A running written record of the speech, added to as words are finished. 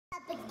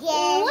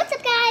again. What's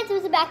up, guys?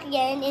 We're back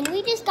again, and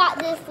we just got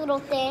this little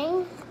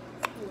thing.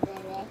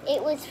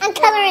 It was. I'm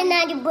coloring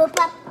that you boop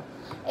up.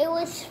 It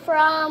was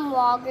from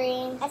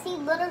Walgreens. I see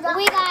little dots.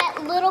 We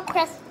got little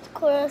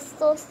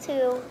crystals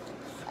to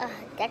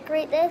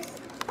decorate this.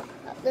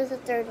 Oh, there's a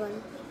third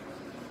one.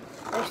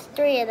 There's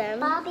 3 of them.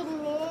 Bobby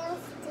nails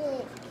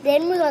it.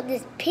 Then we got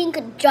this pink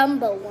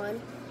jumbo one.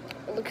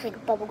 It looks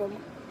like bubblegum.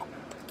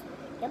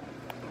 Yep.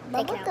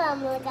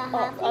 Bubblegum like a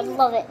happy. I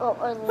love it. Oh,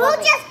 I love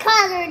Who it. just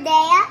colored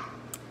that?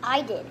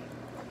 I did.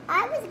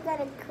 I was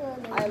gonna color.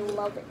 I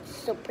love it.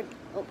 So pretty.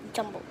 Oh,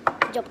 jumbo.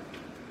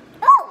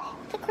 Oh!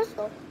 It's a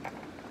crystal.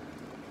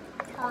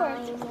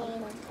 Tiny.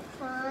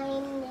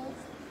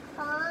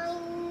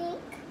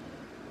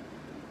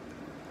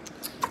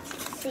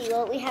 See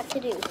what we have to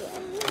do here.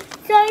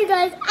 Sorry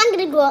guys, I'm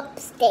gonna go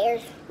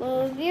upstairs.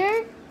 Move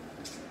your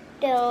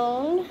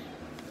stone.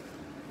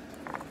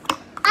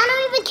 I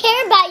don't even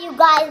care about you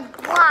guys,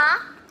 blah.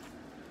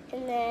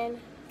 And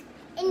then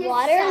And your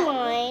water son.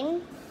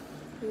 line.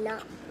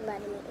 Not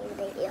letting me in the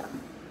video.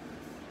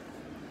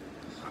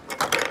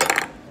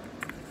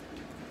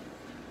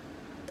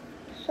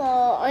 So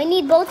I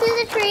need both of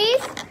the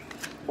trees.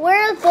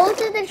 Where are both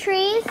of the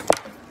trees?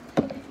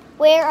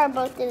 Where are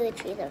both of the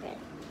trees? Okay.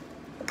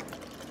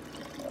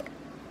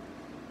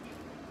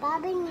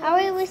 Bobby, How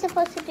are we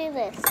supposed to do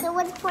this? so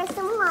let's pour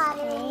some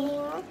water in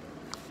here.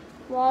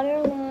 Water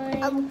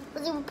line.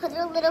 Let's put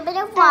a little bit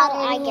of Oh, water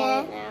I in get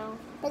here. it now.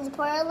 Let's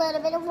pour a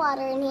little bit of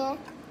water in here.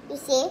 You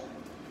see?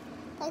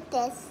 Like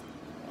this.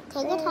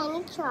 Take a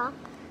tiny chalk.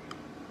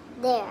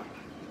 There.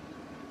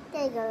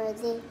 There you go,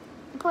 Rosie.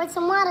 I poured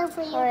some water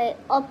for you. All right,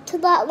 up to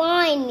that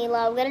line,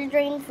 Mila. I'm gonna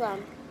drain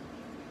some.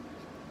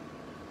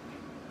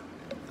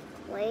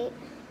 Wait.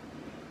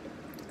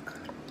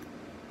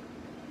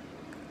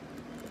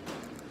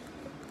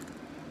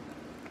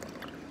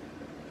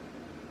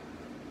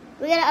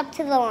 We got it up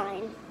to the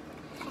line.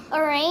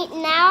 All right,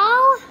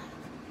 now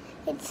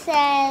it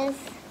says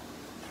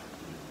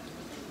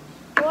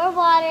pour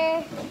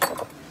water.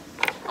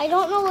 I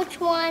don't know which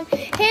one.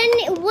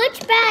 And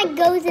which bag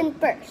goes in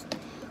first?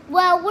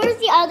 Well, where's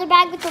the other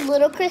bag with the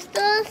little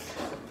crystals?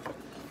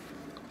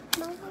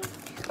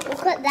 We'll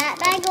cut that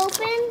bag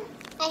open.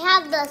 I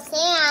have the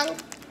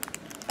sand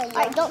for you. All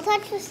right, don't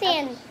touch the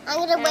sand. I'm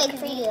going to wait Okay.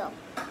 for you.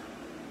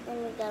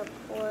 Then we gotta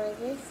pour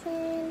this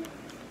in,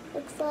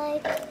 looks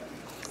like.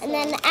 And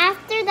then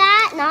after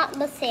that, not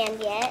the sand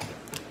yet,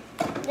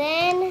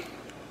 then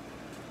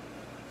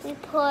we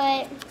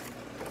put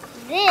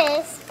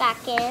this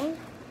back in.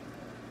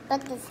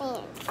 But the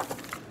sand.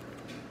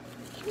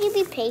 Can you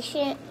be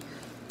patient?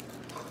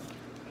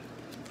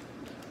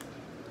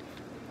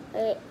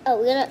 Alright,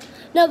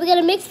 we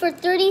gotta mix for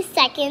 30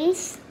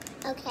 seconds.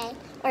 Okay.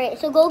 Alright,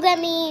 so go get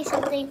me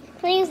something.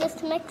 Can I use this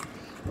to mix?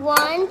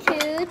 1,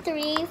 2,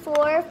 3,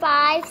 4,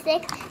 5,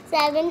 6,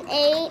 7,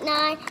 8,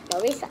 9.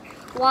 No, restart.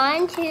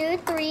 1, 2,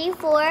 3,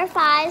 4,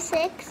 5,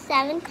 6,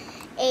 7,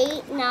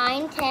 8,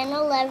 9, 10,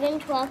 11,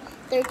 12,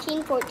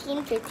 13,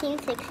 14, 15,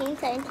 16,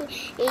 17,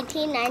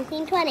 18,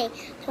 19, 20,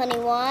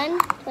 21,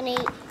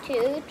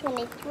 22,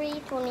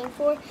 23,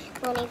 24,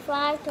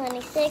 25,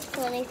 26,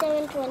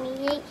 27,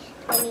 28,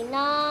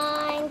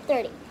 29,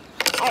 30. All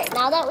right,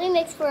 now that we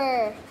mix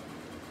for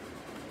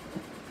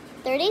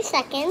 30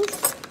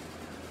 seconds,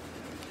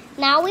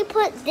 now we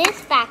put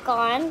this back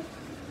on.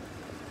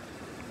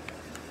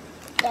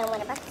 Then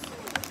what about?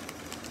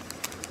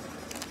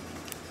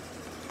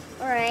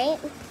 All right.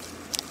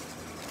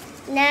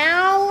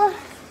 Now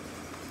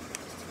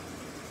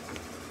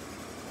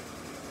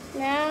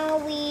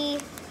we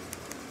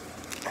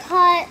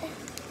cut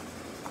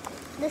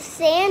the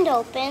sand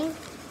open.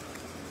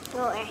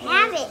 Well, I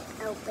have it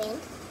open.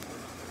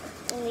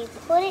 And we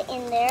put it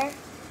in there.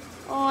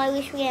 Oh, I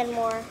wish we had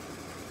more.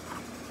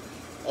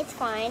 It's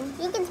fine.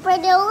 You can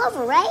spread it all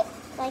over, right?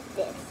 Like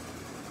this.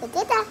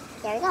 Ta-da.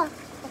 There we go.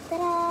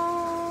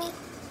 Ta-da.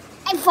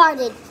 I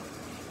farted.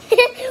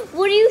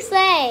 What do you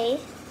say?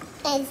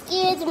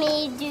 Excuse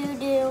me,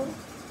 doo-doo.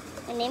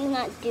 My name's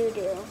not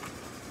Doo-Doo.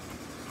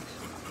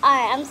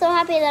 Alright, I'm so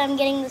happy that I'm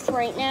getting this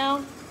right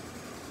now.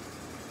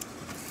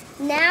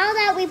 Now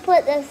that we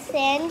put the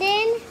sand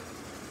in,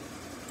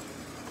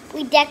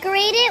 we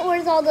decorate it.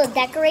 Where's all the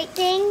decorate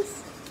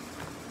things?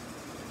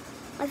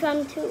 I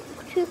found two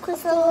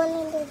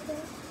crystals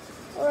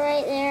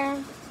right there.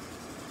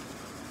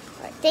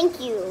 Alright, thank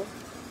you.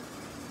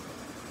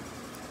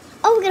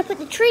 Oh, we're gonna put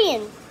the tree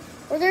in.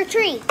 Where's our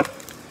tree?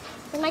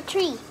 Where's my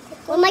tree?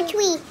 Where's my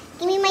tree?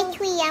 Give me my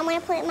tree. I want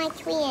to put my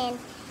tree in.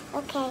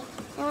 Okay.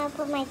 I want to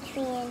put my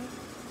tree in.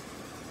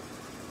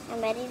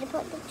 I'm ready to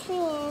put the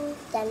tree in.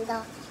 Then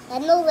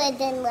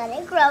let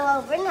it grow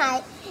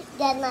overnight.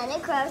 Then let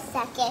it grow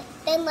second.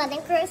 Then let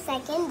it grow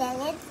second. Then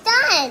it's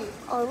done.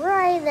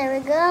 Alright, there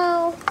we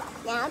go.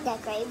 Now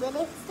decorate with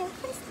extra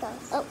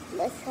crystals. Oh,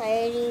 let's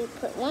already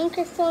put 1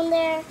 crystal in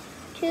there,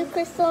 2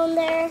 crystal in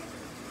there.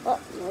 Oh,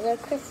 another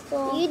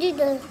crystal. You do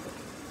the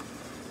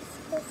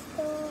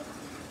crystal.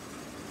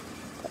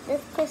 Put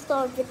this crystal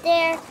over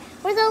there.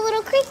 Where's our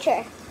little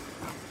creature?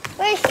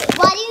 Where is she?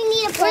 Why do you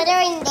need to put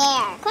her in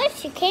there? Because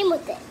she came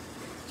with it.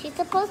 She's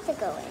supposed to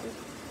go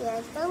in.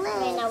 Here's the lid.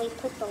 Okay, now we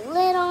put the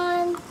lid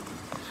on.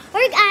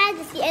 Alright guys,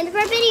 that's the end of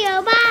our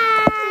video. Bye!